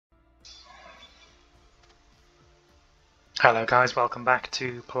Hello guys, welcome back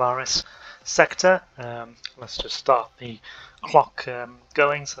to Polaris Sector. Let's just start the clock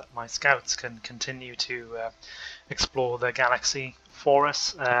going so that my scouts can continue to explore the galaxy for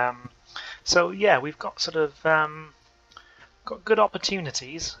us. So yeah, we've got sort of got good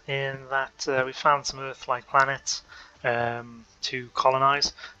opportunities in that we found some Earth-like planets to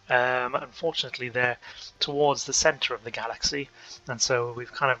colonize. Unfortunately, they're towards the center of the galaxy, and so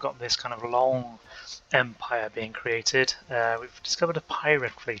we've kind of got this kind of long empire being created. We've discovered a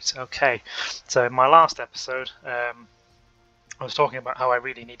pirate fleet. Okay, so in my last episode, I was talking about how I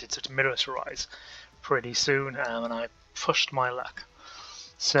really needed to militarize pretty soon, and I pushed my luck.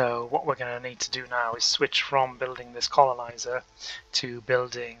 So what we're going to need to do now is switch from building this colonizer to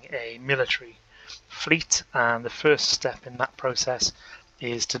building a military fleet, and the first step in that process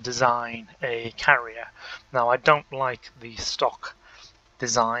is to design a carrier. Now I don't like the stock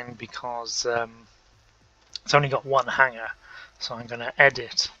design because it's only got one hangar, so I'm going to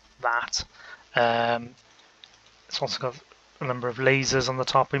edit that. It's also got a number of lasers on the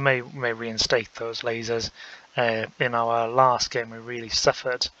top. We may reinstate those lasers. In our last game we really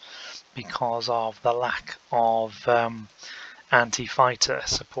suffered because of the lack of anti-fighter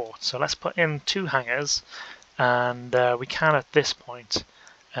support. So let's put in two hangars, and we can at this point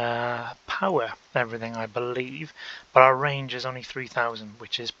power everything, I believe, but our range is only 3,000,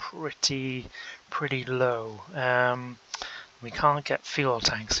 which is pretty low. We can't get fuel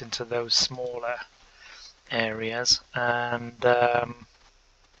tanks into those smaller areas, and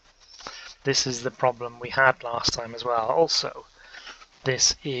this is the problem we had last time as well. Also,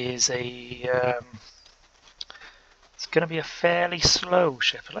 this is a it's going to be a fairly slow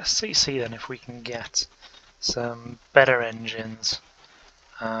ship. Let's see then if we can get some better engines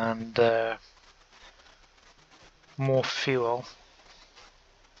and more fuel,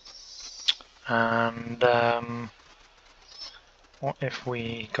 and what if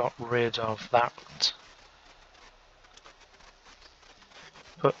we got rid of that,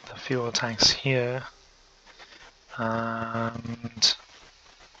 put the fuel tanks here and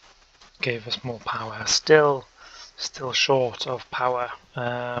gave us more power. Still short of power.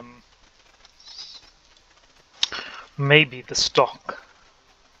 Maybe the stock.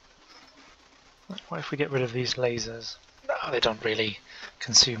 What if we get rid of these lasers? No, they don't really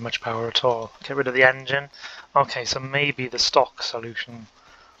consume much power at all. Get rid of the engine. Okay, so maybe the stock solution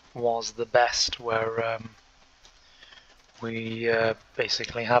was the best, where we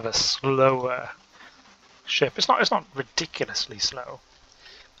basically have a slower ship. It's not ridiculously slow.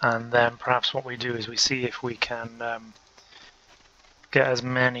 And then perhaps what we do is we see if we can get as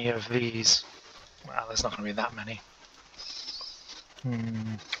many of these. Well, there's not going to be that many.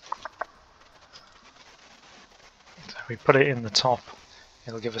 So if we put it in the top,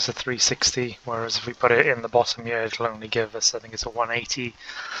 it'll give us a 360, whereas if we put it in the bottom here, it'll only give us, I think it's a 180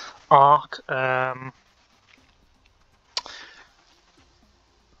 arc.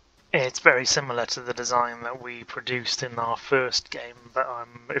 It's very similar to the design that we produced in our first game, but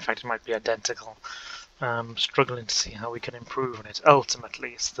in fact it might be identical. I'm struggling to see how we can improve on it.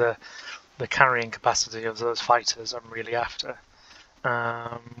 Ultimately, it's the carrying capacity of those fighters I'm really after.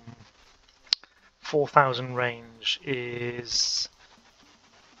 4,000 range is...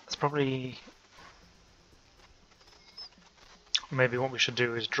 It's probably... Maybe what we should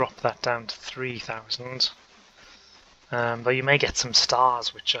do is drop that down to 3,000. But you may get some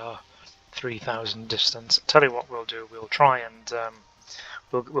stars which are 3,000 distance. Tell you what we'll do, we'll try and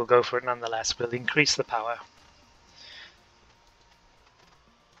we'll go for it nonetheless. We'll increase the power.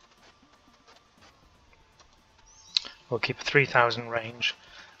 We'll keep 3,000 range,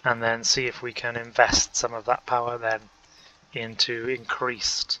 and then see if we can invest some of that power then into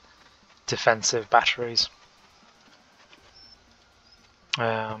increased defensive batteries.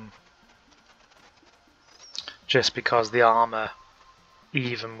 Just because the armor,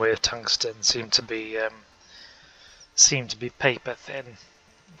 even with tungsten, seemed to be paper thin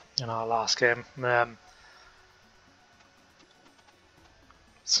in our last game.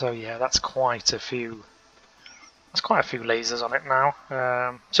 So yeah, that's quite a few. There's quite a few lasers on it now.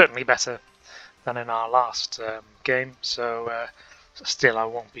 Certainly better than in our last game. So still, I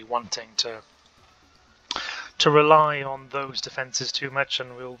won't be wanting to rely on those defenses too much,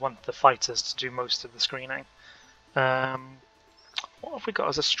 and we'll want the fighters to do most of the screening. What have we got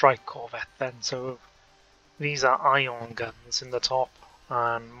as a strike corvette then? So these are ion guns in the top,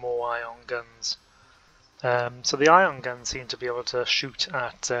 and more ion guns. So the ion guns seem to be able to shoot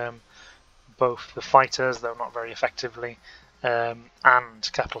at both the fighters, though not very effectively, and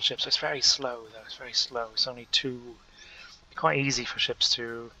capital ships. So it's very slow, though. It's very slow. It's only quite easy for ships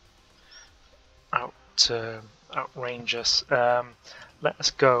to outrageous. Let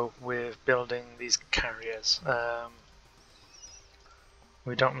us go with building these carriers.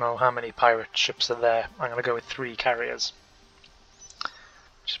 We don't know how many pirate ships are there. I'm going to go with 3 carriers,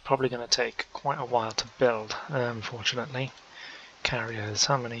 which is probably going to take quite a while to build, unfortunately. Carriers,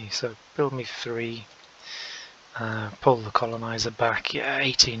 how many? So build me 3. Pull the colonizer back. Yeah,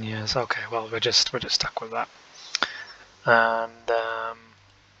 18 years. Okay, well we're just stuck with that. And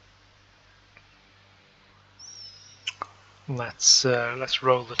let's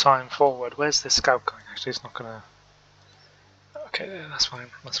roll the time forward. Where's this scout going? Actually, it's not gonna. Okay, that's fine.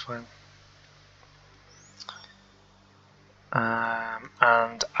 That's fine.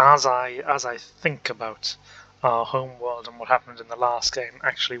 And as I think about our home world and what happened in the last game,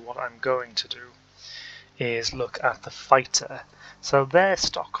 actually, what I'm going to do is look at the fighter. So their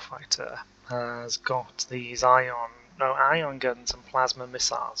stock fighter has got these ion guns and plasma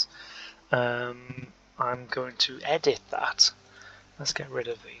missiles. I'm going to edit that. Let's get rid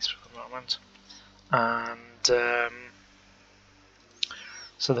of these for the moment. And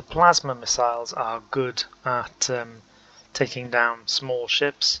so the plasma missiles are good at taking down small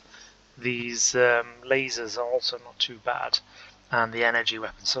ships. These lasers are also not too bad. And the energy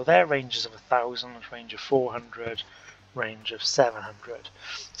weapons. So their ranges of 1,000, range of 400, range of 700.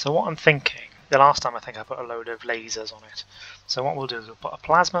 So what I'm thinking, the last time I think I put a load of lasers on it. So what we'll do is we'll put a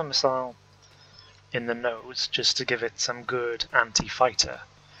plasma missile in the nose just to give it some good anti-fighter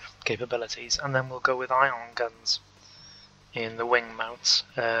capabilities, and then we'll go with ion guns in the wing mounts.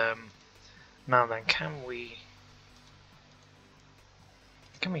 Now then, can we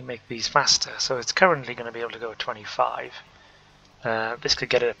make these faster? So it's currently going to be able to go at 25. This could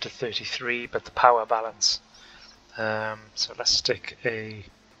get it up to 33, but the power balance. So let's stick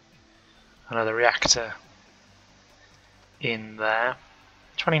another reactor in there.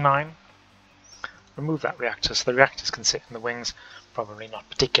 29. Remove that reactor so the reactors can sit in the wings. Probably not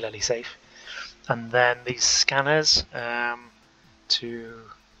particularly safe. And then these scanners to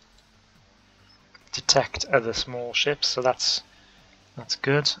detect other small ships. So that's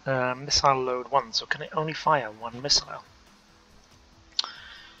good. Missile load 1. So can it only fire 1 missile?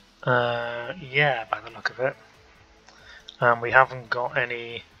 Yeah, by the look of it. We haven't got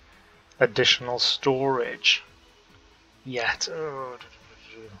any additional storage yet.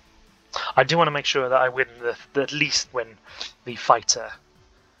 I do want to make sure that I win at least win the fighter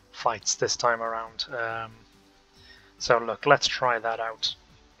fights this time around. So look, let's try that out.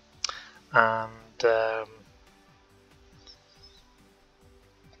 And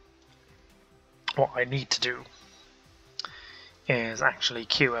what I need to do is actually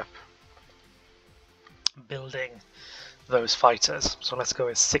queue up building those fighters. So let's go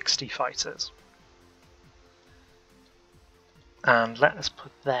with 60 fighters. And let us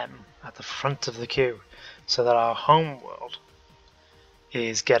put them at the front of the queue so that our home world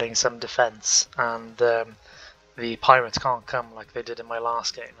is getting some defense, and the pirates can't come like they did in my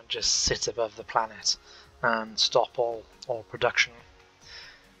last game and just sit above the planet and stop all production.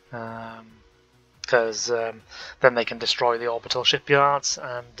 Because then they can destroy the orbital shipyards,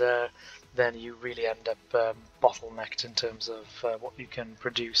 and then you really end up bottlenecked in terms of what you can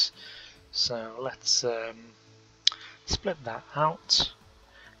produce. So let's split that out,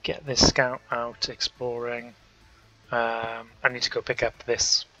 get this scout out exploring. I need to go pick up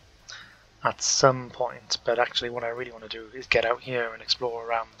this at some point, but actually what I really want to do is get out here and explore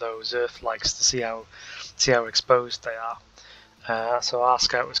around those Earth-likes to see how exposed they are. So our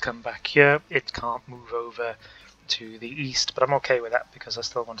scout has come back here. It can't move over to the east, but I'm okay with that because I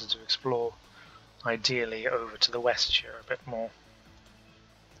still wanted to explore, ideally, over to the west here a bit more.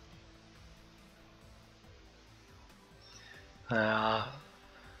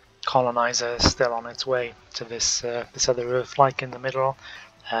 Colonizer is still on its way to this other Earth-like in the middle.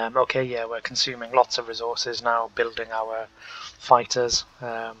 Okay, yeah, we're consuming lots of resources now, building our fighters.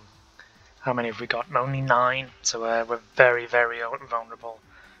 How many have we got? Only 9, so we're very, very vulnerable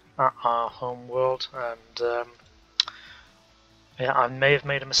at our home world. And yeah, I may have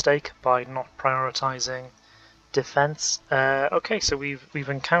made a mistake by not prioritizing defense. Okay, so we've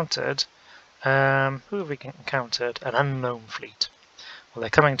encountered. Who have we encountered? An unknown fleet. Well, they're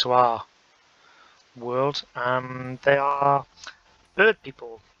coming to our world. They are bird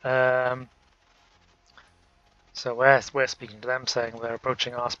people. So we're speaking to them, saying they're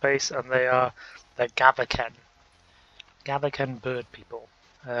approaching our space, and they're Gavaken bird people.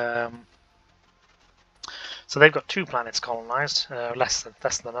 So they've got 2 planets colonized, less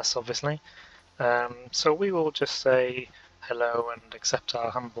than us, obviously. So we will just say hello and accept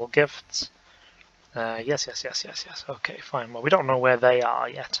our humble gifts. Yes. Okay, fine. Well, we don't know where they are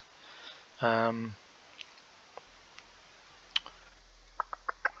yet.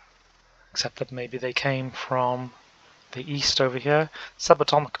 except that maybe they came from the east over here.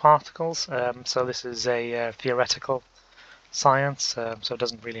 Subatomic particles, so this is a theoretical science, so it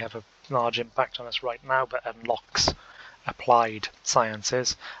doesn't really have a large impact on us right now, but unlocks applied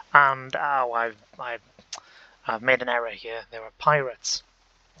sciences. And I've made an error here. There are pirates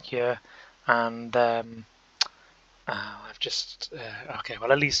here, and I've just okay.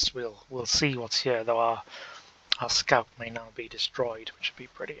 Well, at least we'll see what's here. Though our scout may now be destroyed, which would be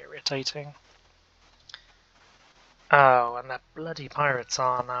pretty irritating. Oh, and the bloody pirates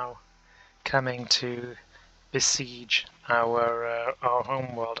are now coming to besiege our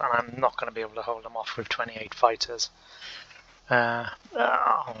homeworld, and I'm not going to be able to hold them off with 28 fighters. Oh,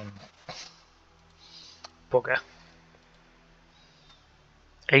 bugger.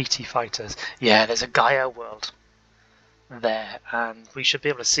 80 fighters. Yeah, there's a Gaia world there, and we should be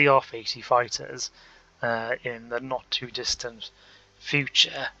able to see off 80 fighters in the not too distant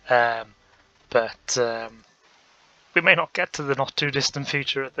future. But we may not get to the not too distant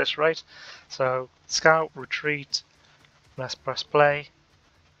future at this rate. So, scout, retreat, let's press play.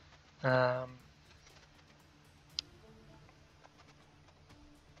 Yeah,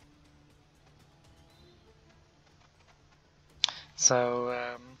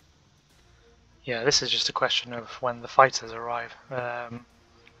 this is just a question of when the fighters arrive, and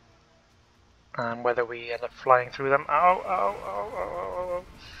whether we end up flying through them. Oh.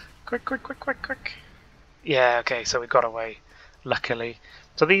 Quick. Yeah, okay, so we got away, luckily.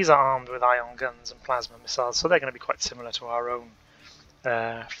 So these are armed with ion guns and plasma missiles, so they're going to be quite similar to our own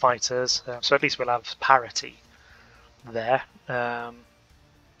fighters. So at least we'll have parity there.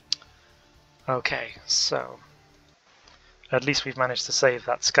 Okay, so at least we've managed to save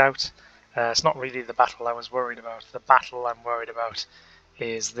that scout. It's not really the battle I was worried about. The battle I'm worried about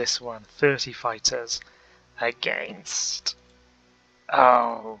is this one. 30 fighters against,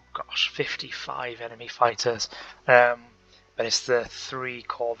 oh gosh, 55 enemy fighters. But it's the 3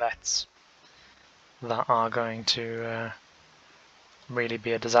 corvettes that are going to really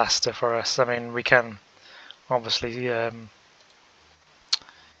be a disaster for us. I mean, we can obviously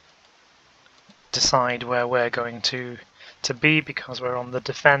decide where we're going to be because we're on the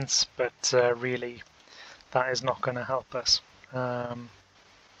defense, but really that is not going to help us.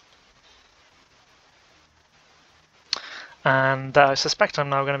 And I suspect I'm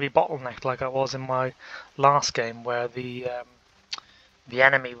now going to be bottlenecked like I was in my last game, where the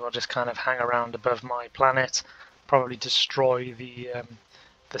enemy will just kind of hang around above my planet, probably destroy the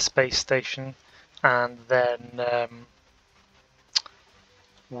space station, and then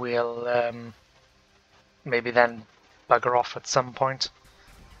we'll maybe then bugger off at some point,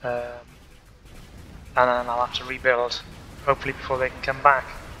 and then I'll have to rebuild, hopefully before they can come back.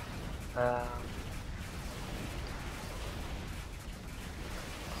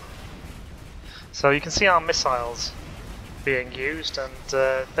 So you can see our missiles being used, and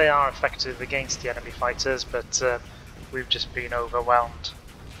they are effective against the enemy fighters, but we've just been overwhelmed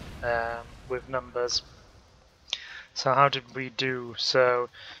with numbers. So how did we do? So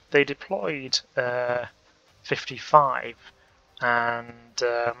they deployed 55 and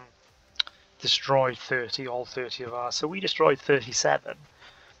destroyed 30, all 30 of ours. So we destroyed 37.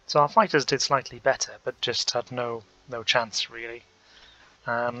 So our fighters did slightly better, but just had no chance really.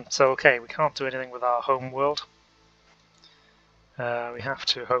 So okay, we can't do anything with our home world. We have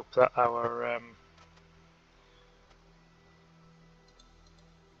to hope that our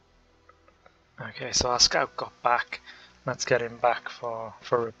okay, so our scout got back. Let's get him back for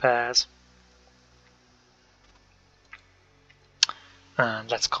repairs.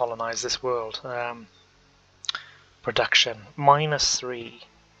 And let's colonize this world. Production -3,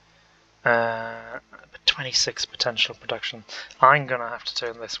 26 potential production. I'm gonna have to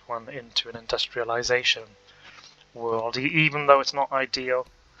turn this one into an industrialization world, even though it's not ideal.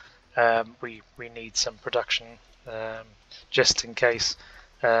 We need some production just in case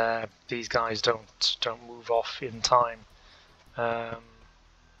these guys don't move off in time.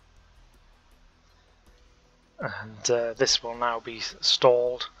 And this will now be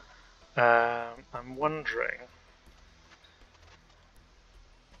stalled. I'm wondering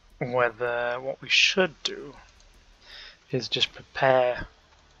whether what we should do is just prepare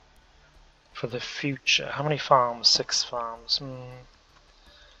for the future. How many farms? 6 farms. I'm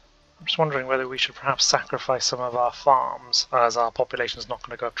just wondering whether we should perhaps sacrifice some of our farms, as our population is not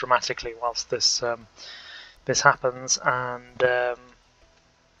going to go up dramatically whilst this this happens, and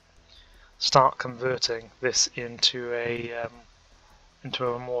start converting this into a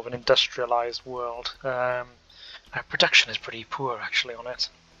more of an industrialized world. Our production is pretty poor actually on it.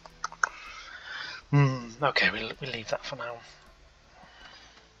 Okay, we'll leave that for now.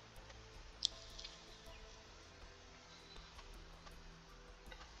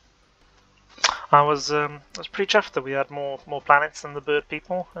 I was pretty chuffed that we had more planets than the bird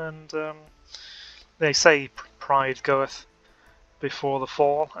people, and they say pride goeth before the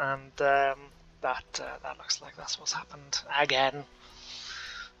fall, and that looks like that's what's happened again.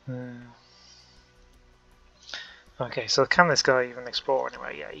 Okay, so can this guy even explore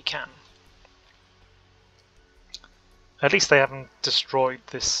anyway? Yeah, he can. At least they haven't destroyed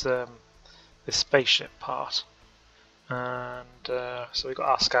this this spaceship part, and so we got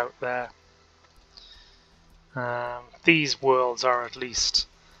our scout there. These worlds are at least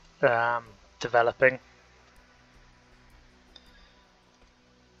developing.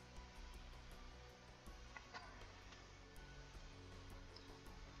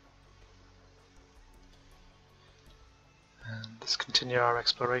 And let's continue our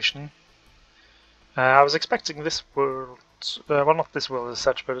exploration. I was expecting this world, well, not this world as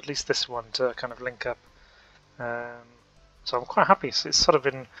such, but at least this one to kind of link up. So I'm quite happy. So it's sort of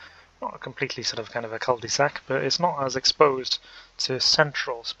in, not completely sort of kind of a cul-de-sac, but it's not as exposed to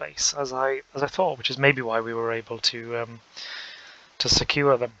central space as I thought, which is maybe why we were able to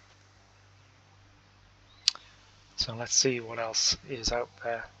secure them. So let's see what else is out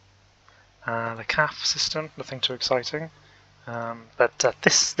there. The CAF system, nothing too exciting, but at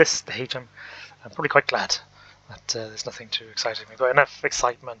this stage I'm probably quite glad that there's nothing too exciting. We've got enough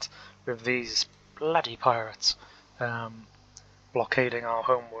excitement with these bloody pirates blockading our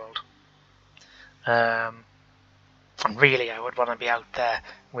homeworld. And really, I would want to be out there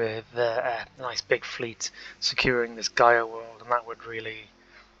with a nice big fleet securing this Gaia world, and that would really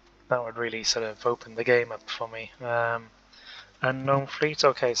sort of open the game up for me. Unknown fleet.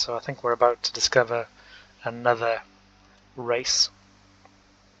 Okay, so I think we're about to discover another race.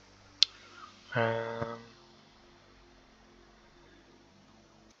 Oh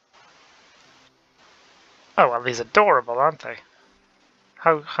well, these are adorable, aren't they?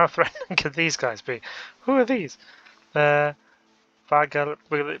 How threatening could these guys be? Who are these? We'll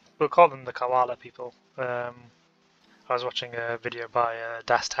call them the koala people. I was watching a video by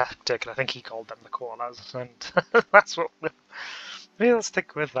Das Tactic, and I think he called them the koalas, and that's what we'll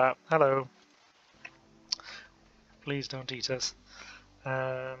stick with that. Hello. Please don't eat us.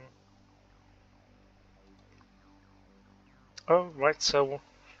 Oh, right, so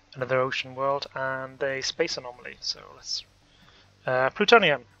another ocean world and a space anomaly. So let's...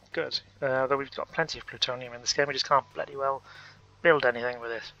 plutonium, good. Though we've got plenty of plutonium in this game, we just can't bloody well build anything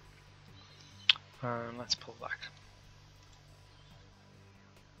with it. Let's pull back.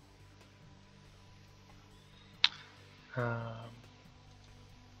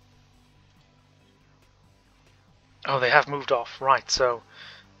 Oh, they have moved off. Right, so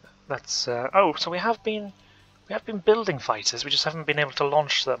that's... oh, so we have been building fighters, we just haven't been able to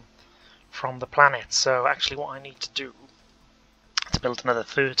launch them from the planet. So actually what I need to do is build another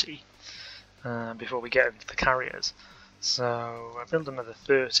 30 before we get into the carriers. So I build another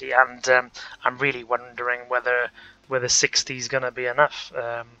 30, and I'm really wondering whether 60 is going to be enough.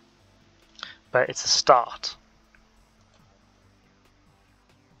 But it's a start.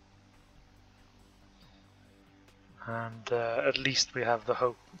 And at least we have the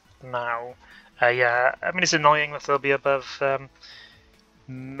hope now. Yeah, I mean, it's annoying that they'll be above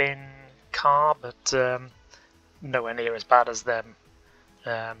Min Car, but nowhere near as bad as them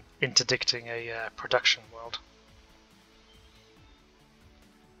interdicting a production world.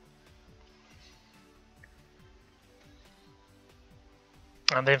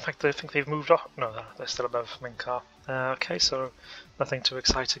 And in fact, I think they've moved off. No, they're still above Min Car. Okay, so nothing too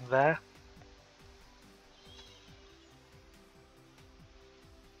exciting there.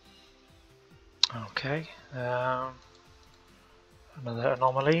 Okay, another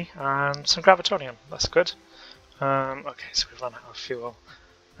anomaly and some gravitonium, that's good. Okay, so we've run out of fuel.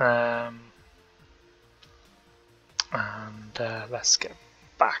 And let's get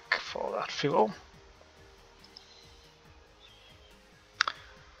back for that fuel.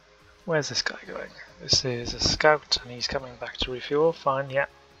 Where's this guy going? This is a scout and he's coming back to refuel, fine, yeah.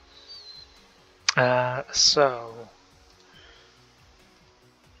 So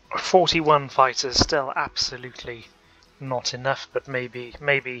 41 fighters, still absolutely not enough, but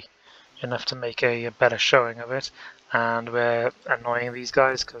maybe enough to make a better showing of it. And we're annoying these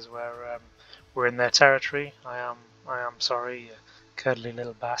guys because we're in their territory. I am sorry, you cuddly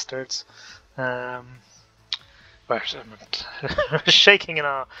little bastards. We're shaking in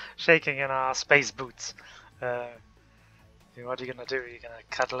our space boots. What are you gonna do? Are you gonna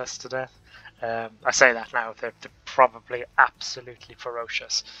cuddle us to death? I say that now, they're probably absolutely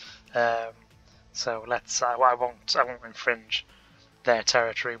ferocious. So let's. I won't infringe their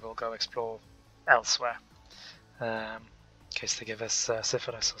territory. We'll go explore elsewhere. case they give us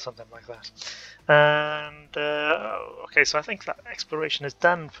syphilis or something like that. And okay, so I think that exploration is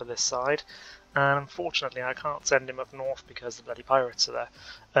done for this side, and unfortunately I can't send him up north because the bloody pirates are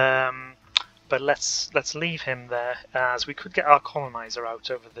there. But let's leave him there, as we could get our colonizer out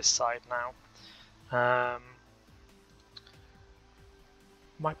over this side now.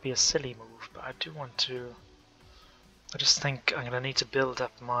 Might be a silly move, but I do want to. I just think I'm going to need to build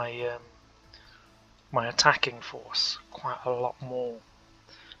up my my attacking force quite a lot more.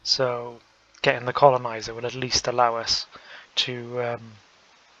 So getting the colonizer will at least allow us to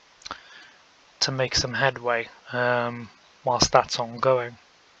make some headway whilst that's ongoing.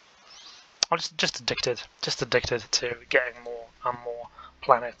 I'm just addicted to getting more and more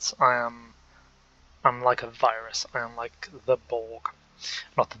planets. I'm like a virus. I am like the Borg.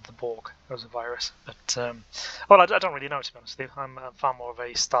 Not that the Borg was a virus, but well, I don't really know, to be honest with you. I'm far more of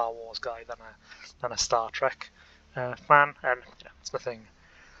a Star Wars guy than a Star Trek fan, and there's nothing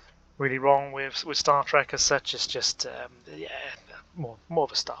really wrong with Star Trek as such. It's just yeah, more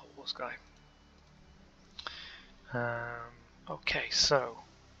of a Star Wars guy. Okay, so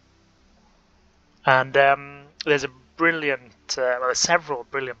and there's a brilliant, well, there's several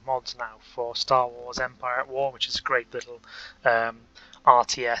brilliant mods now for Star Wars Empire at War, which is a great little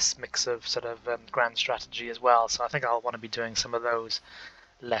RTS mix of sort of grand strategy as well. So I think I'll want to be doing some of those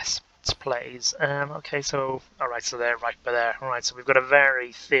let's plays. Okay, so alright, so they're right by there. Alright, so we've got a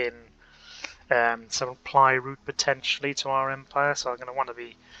very thin supply route potentially to our empire, so I'm going to want to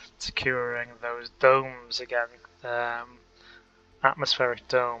be securing those domes again. Atmospheric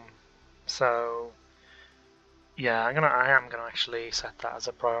dome. So yeah, I am gonna actually set that as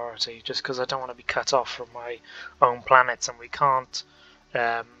a priority, just because I don't want to be cut off from my own planets, and we can't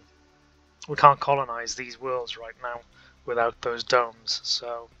colonize these worlds right now without those domes.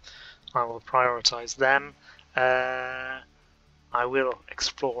 So I will prioritize them. I will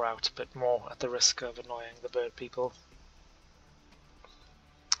explore out a bit more at the risk of annoying the bird people.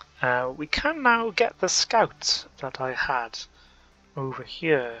 We can now get the scouts that I had over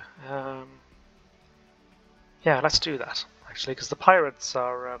here. Yeah, let's do that, actually, because the pirates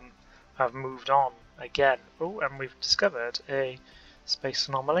are have moved on again. Oh, and we've discovered a space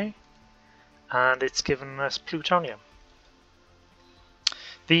anomaly, and it's given us plutonium.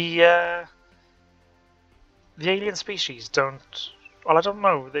 The alien species don't. Well, I don't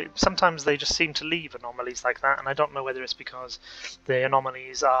know. Sometimes they just seem to leave anomalies like that, and I don't know whether it's because the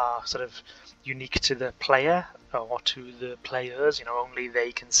anomalies are sort of unique to the player or to the players. You know, only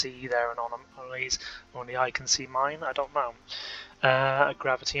they can see their anomalies, only I can see mine. I don't know. A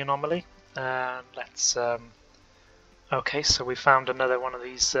gravity anomaly. Let's. Okay, so we found another one of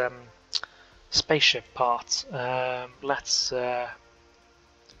these spaceship parts. Let's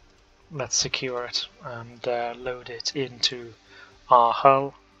secure it and load it into our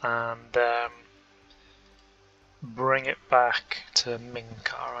hull and bring it back to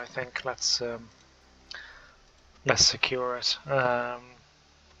Minkar. I think let's secure it.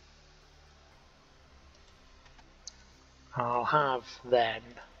 I'll have then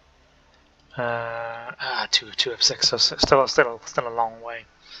 2 of 6, so still a long way.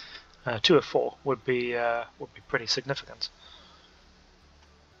 2 of 4 would be pretty significant.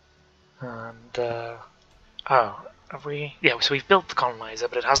 And oh, have we? Yeah, so we've built the colonizer,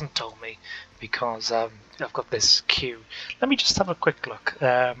 but it hasn't told me because I've got this queue. Let me just have a quick look.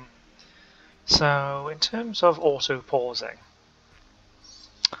 So in terms of auto pausing,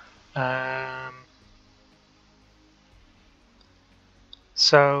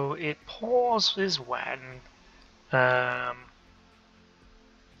 so it pauses when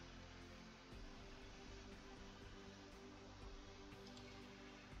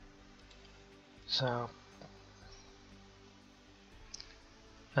so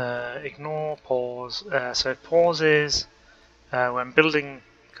ignore pause. So it pauses when building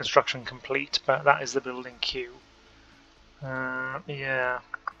construction complete, but that is the building queue. Yeah.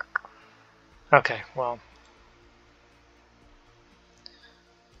 Okay, well,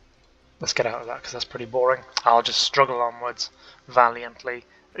 let's get out of that because that's pretty boring. I'll just struggle onwards valiantly.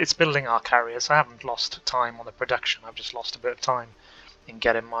 It's building our carriers. I haven't lost time on the production. I've just lost a bit of time in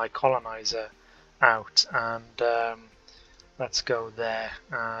getting my colonizer out, and let's go there.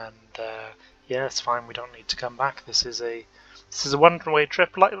 And yeah, it's fine. We don't need to come back. This is a one-way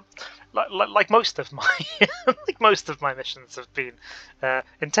trip, like most of my like most of my missions have been,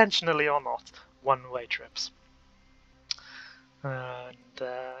 intentionally or not, one-way trips. And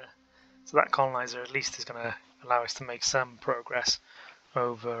so that colonizer at least is going to allow us to make some progress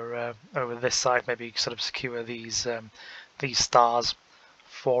over this side. Maybe sort of secure these stars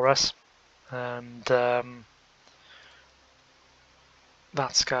for us, and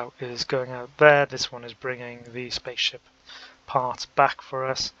that scout is going out there. This one is bringing the spaceship parts back for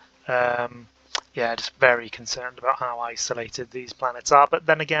us. Yeah, just very concerned about how isolated these planets are. But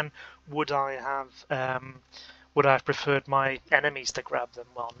then again, would I have preferred my enemies to grab them?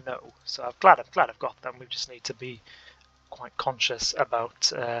 Well, no. So I'm glad I've got them. We just need to be quite conscious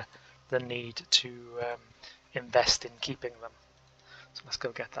about the need to invest in keeping them. So let's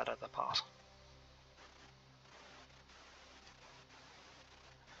go get that other part.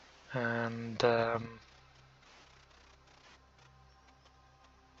 And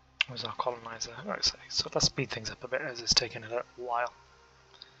where's our colonizer? Right, so let's speed things up a bit as it's taken a while.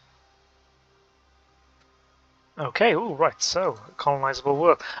 Okay, all right. So colonizable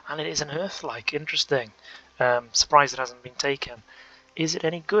world, and it is an Earth-like. Interesting. Surprised it hasn't been taken. Is it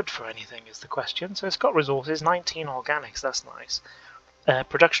any good for anything? Is the question. So it's got resources, 19 organics. That's nice.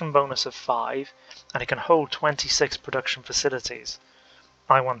 Production bonus of 5, and it can hold 26 production facilities.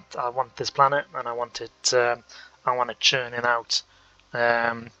 I want this planet, and I want it. I want it churning out.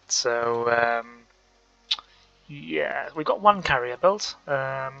 Yeah, we got one carrier built.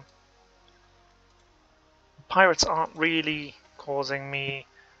 Pirates aren't really causing me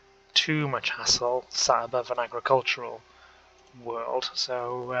too much hassle sat above an agricultural world,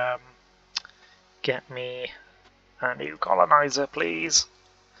 so get me a new colonizer, please.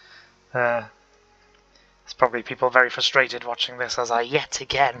 There's probably people very frustrated watching this as I yet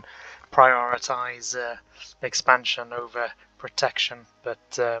again prioritize expansion over protection,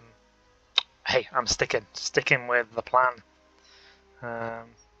 but hey, I'm sticking with the plan.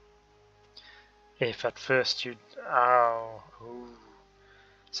 If at first you... Oh. Ooh.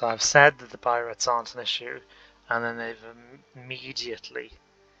 So I've said that the pirates aren't an issue, and then they've immediately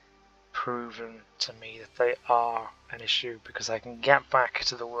proven to me that they are an issue, because I can get back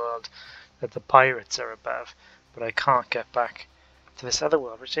to the world that the pirates are above, but I can't get back to this other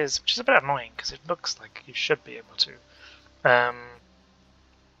world, which is a bit annoying, because it looks like you should be able to.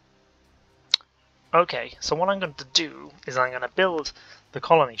 Okay, so what I'm going to do is I'm going to build the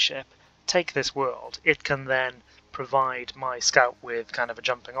colony ship, take this world. It can then provide my scout with kind of a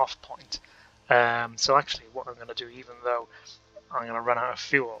jumping off point. So actually what I'm going to do, even though I'm going to run out of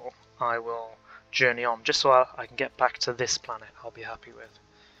fuel, I will journey on just so I can get back to this planet I'll be happy with.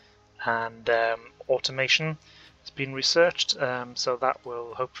 And automation has been researched, so that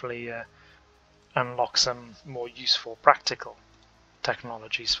will hopefully unlock some more useful practical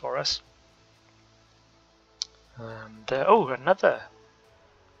technologies for us. And oh, another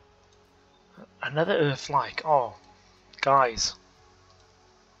Earth-like. Oh, guys,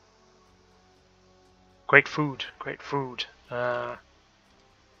 great food, great food. At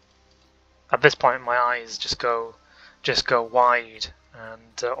this point, my eyes just go wide,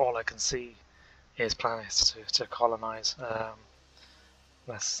 and all I can see is planets to colonize.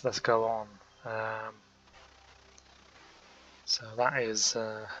 Let's go on. So that is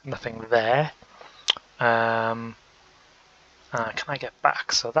nothing there. Can I get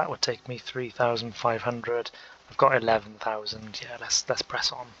back? So that would take me 3,500. I've got 11,000. Yeah, let's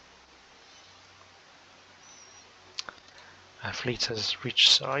press on. Fleet has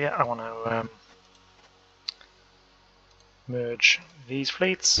reached. So yeah, I want to merge these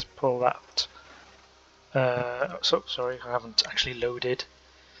fleets. Pull that. So sorry, I haven't actually loaded.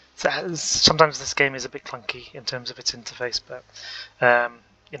 Sometimes this game is a bit clunky in terms of its interface, but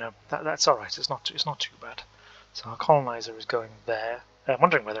you know, that's all right. It's not too bad. So our colonizer is going there. I'm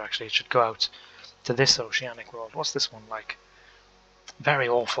wondering whether actually it should go out to this oceanic world. What's this one like? Very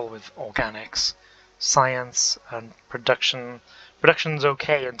awful with organics, science, and production. Production's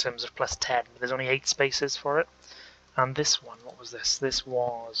okay in terms of +10, but there's only 8 spaces for it. And this one, what was this? This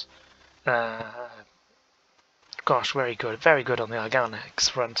was, gosh, very good on the organics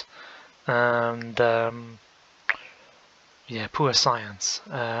front. And yeah, poor science.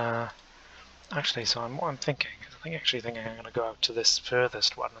 Actually, so what I'm thinking, I think I'm going to go out to this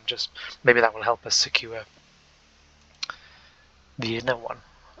furthest one and just maybe that will help us secure the inner one.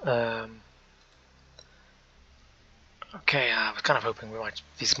 Okay, I was kind of hoping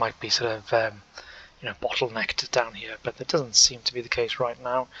these might be sort of you know, bottlenecked down here, but that doesn't seem to be the case right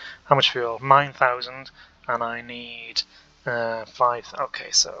now. How much fuel? 9,000, and I need 5.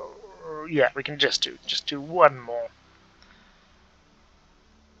 Okay, so yeah, we can just do one more.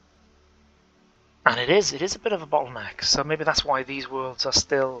 And it is a bit of a bottleneck, so maybe that's why these worlds are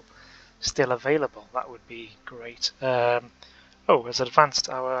still available. That would be great. Oh, it's advanced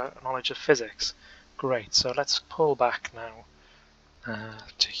our knowledge of physics. Great, so let's pull back now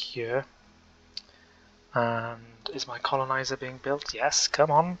to here. And is my colonizer being built? Yes,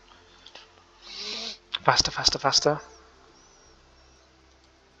 come on. Faster, faster, faster.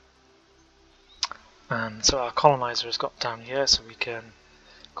 And so our colonizer has got down here, so we can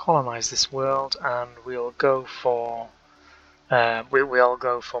colonize this world, and we'll go for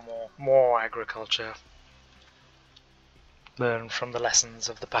more agriculture. Learn from the lessons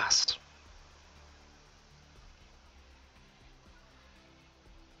of the past.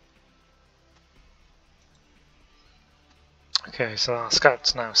 Okay, so our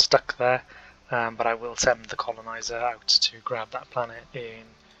scout's now stuck there, but I will send the colonizer out to grab that planet in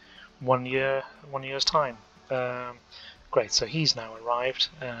 1 year's time. Great, so he's now arrived,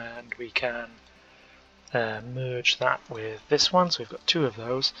 and we can merge that with this one, so we've got 2 of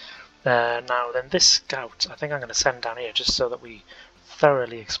those. Now then, this scout I think I'm going to send down here just so that we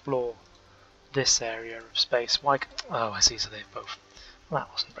thoroughly explore this area of space. Why? Oh, I see, so they've both... Well,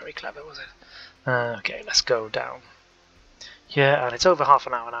 that wasn't very clever, was it? Okay, let's go down here, and it's over half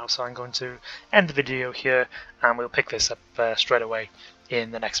an hour now, so I'm going to end the video here, and we'll pick this up straight away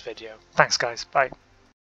in the next video. Thanks guys, bye.